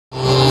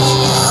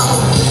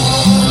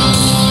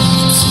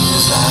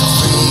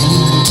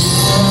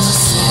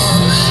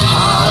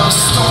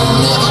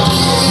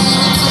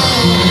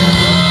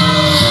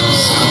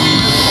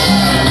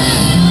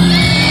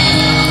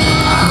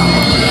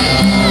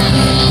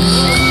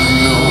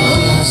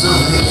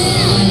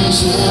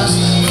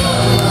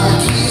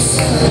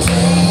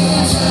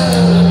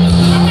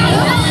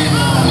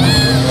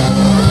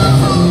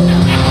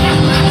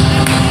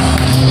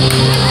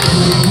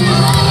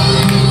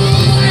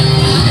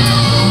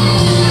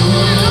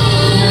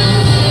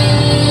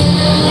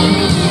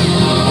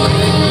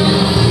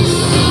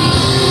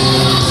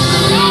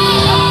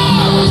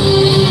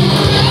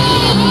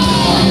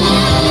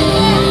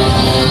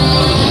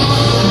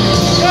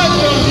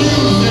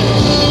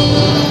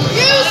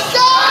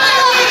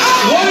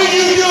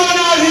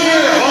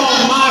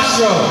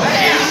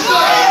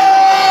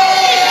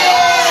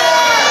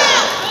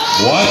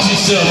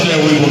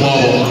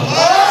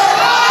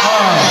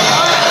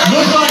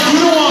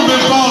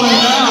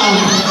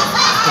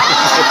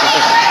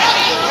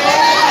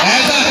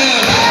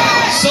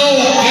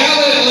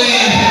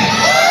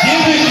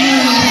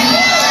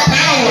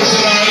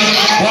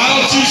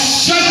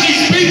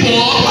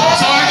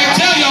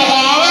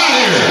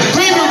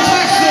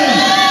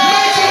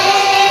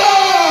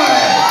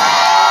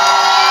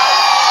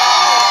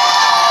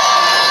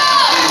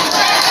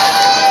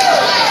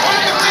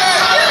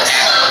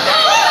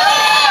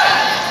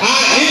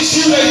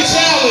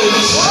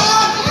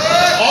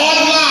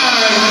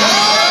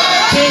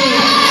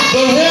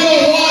the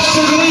Rental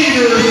Washer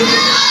leader,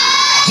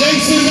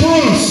 Jason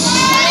Bruce.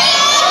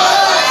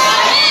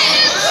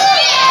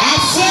 I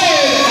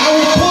said I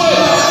would put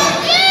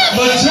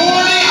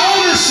majority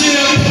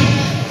ownership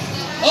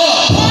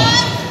up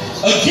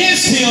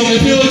against him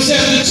if he'll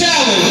accept the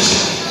challenge.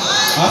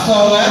 I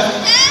saw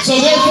that. So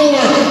therefore,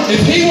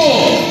 if he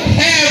will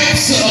have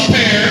a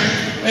pair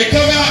and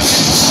come out.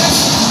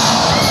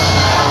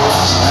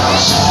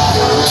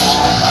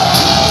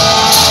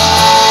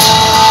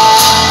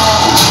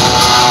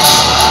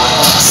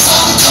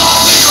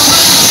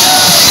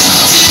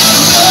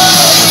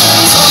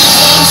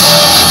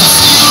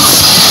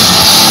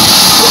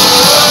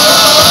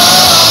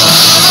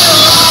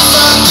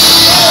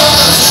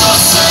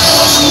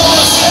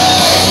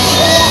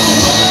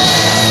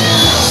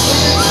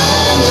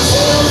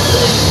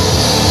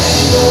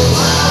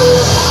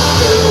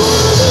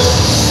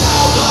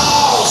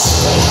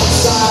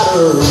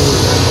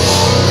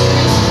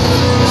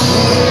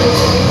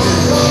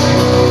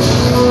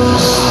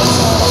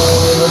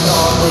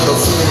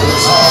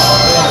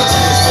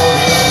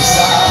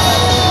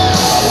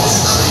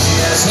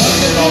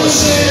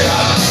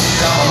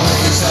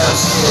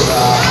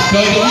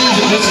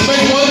 Let's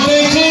make one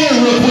thing clear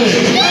real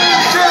quick.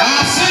 I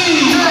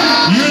see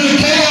you're the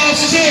Chaos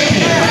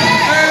Champion.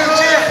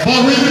 But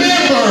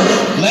remember,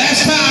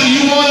 last time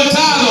you won a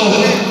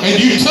title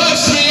and you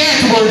touched me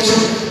afterwards,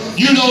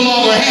 you no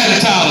longer had a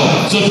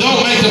title. So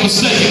don't make the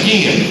mistake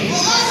again.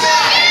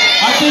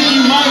 I think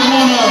you might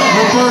want to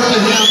refer to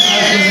him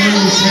as the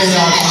new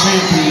Chaos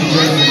Champion.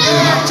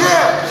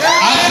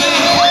 I think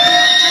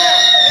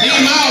he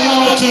might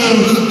want to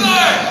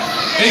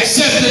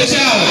accept the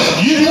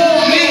challenge. You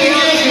want me to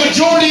give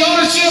majority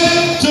ownership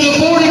to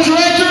the board of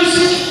directors?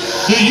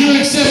 Do you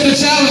accept the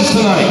challenge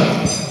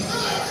tonight?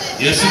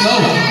 Yes or no?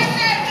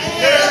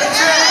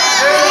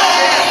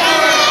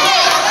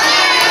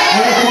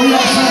 What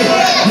y'all say?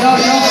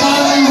 Y'all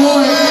finally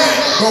won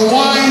the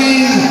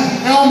whining,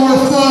 Elmer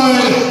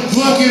Fudd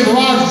looking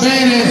Rock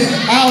Bannon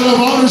out of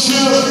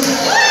ownership.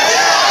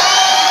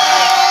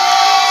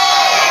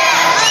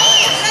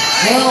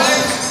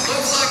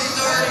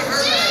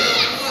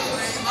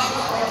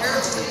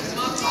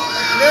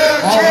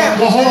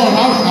 Well, hold on.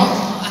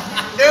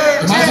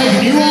 Am I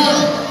taking you on?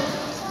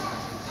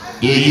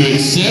 Do you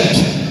accept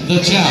the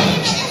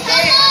challenge?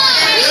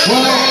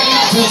 Well,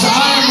 since I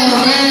am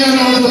a man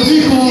of the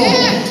people.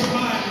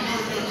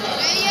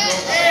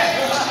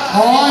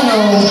 Oh, I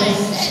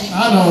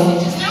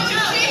know.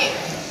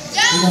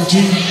 We're gonna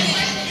cheat.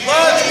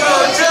 Let's go,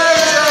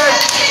 Jason!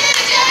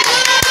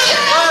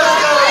 Let's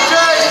go,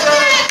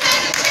 Jason!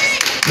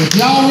 If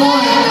y'all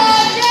want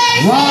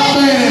Rock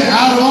Bannon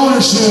out of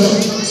ownership,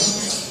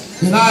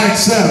 then I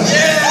accept.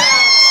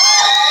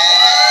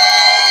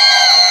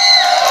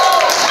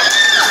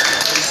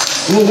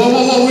 Well, where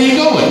are you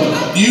going?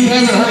 You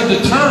haven't heard the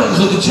terms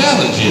of the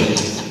challenge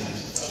yet.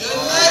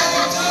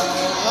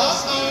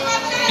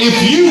 If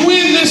you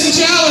win this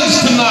challenge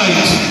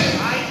tonight,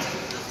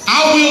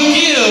 I will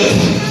give,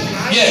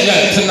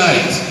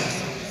 tonight,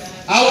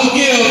 I will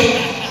give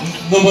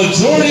the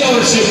majority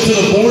ownership to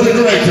the board of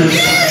directors.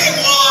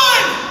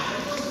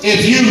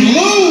 If you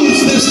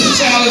lose this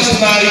challenge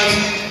tonight,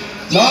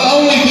 not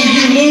only do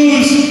you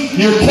lose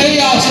your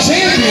Chaos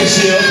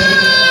Championship,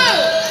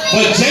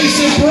 but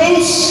Jason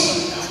Bruce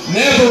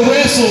never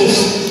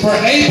wrestles for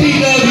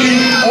APW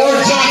or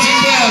Johnson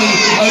County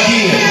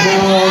again.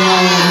 No.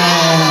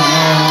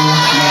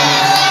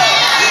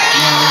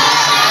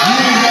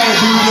 You ain't gotta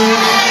do this.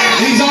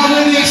 He's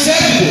already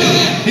accepted it.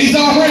 He's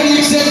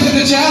already accepted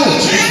the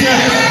challenge.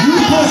 You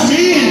put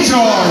me in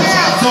charge,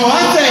 so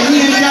I think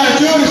he ain't gotta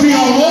do it if he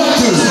don't want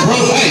to. Bro,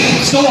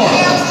 hey, Storm,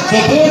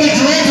 the board of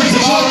directors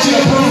have already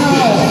approved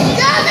it.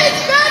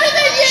 Gavin's better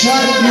than you!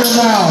 Shut your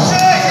mouth.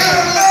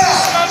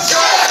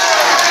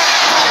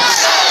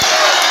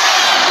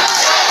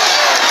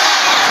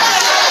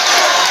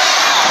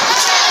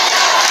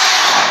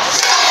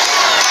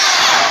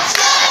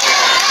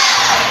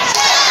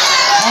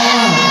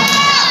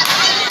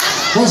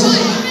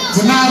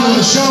 Tonight on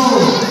the show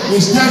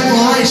is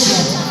declaration,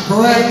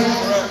 correct?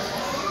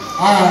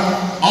 All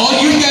right. All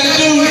you gotta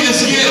do is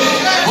get.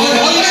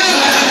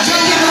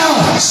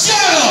 Shut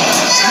up!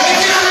 Make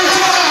it every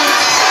time.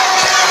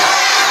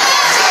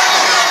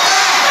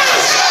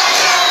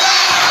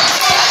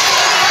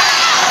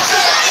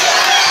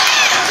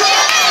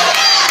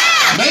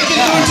 Make it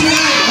through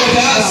tonight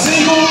without a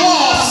single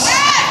loss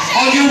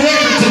on your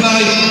record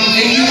tonight,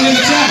 and you win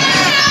the challenge.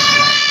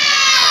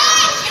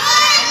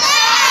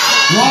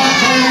 Rock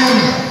Bannon,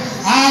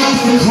 I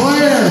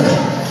declare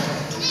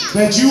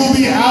that you will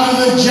be out of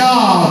the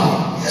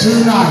job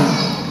tonight.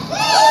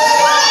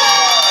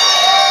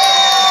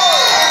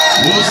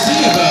 We'll see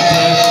about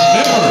that.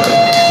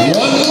 Remember,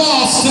 one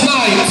loss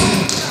tonight,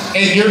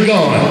 and you're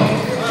gone.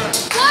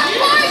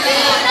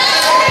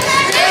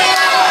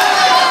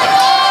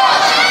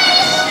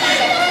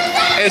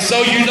 And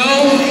so you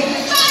know,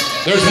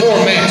 there's more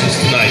matches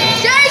tonight.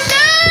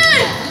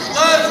 Jason!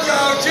 Let's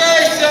go,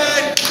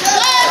 Jason!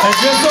 And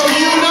just so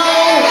you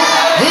know,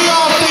 we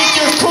all think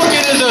you're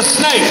crooked as a a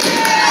snake.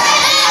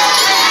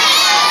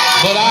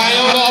 But I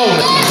am the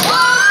owner.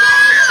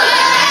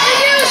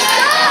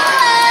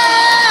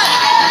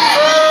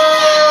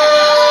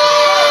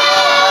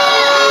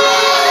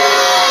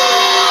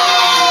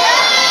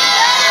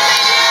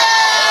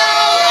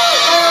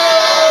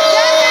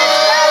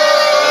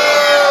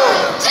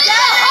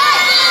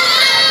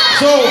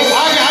 So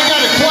I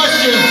got a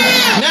question.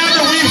 Now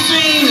that we've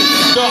seen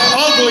the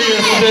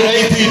ugliest that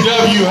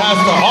APW has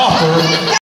to offer,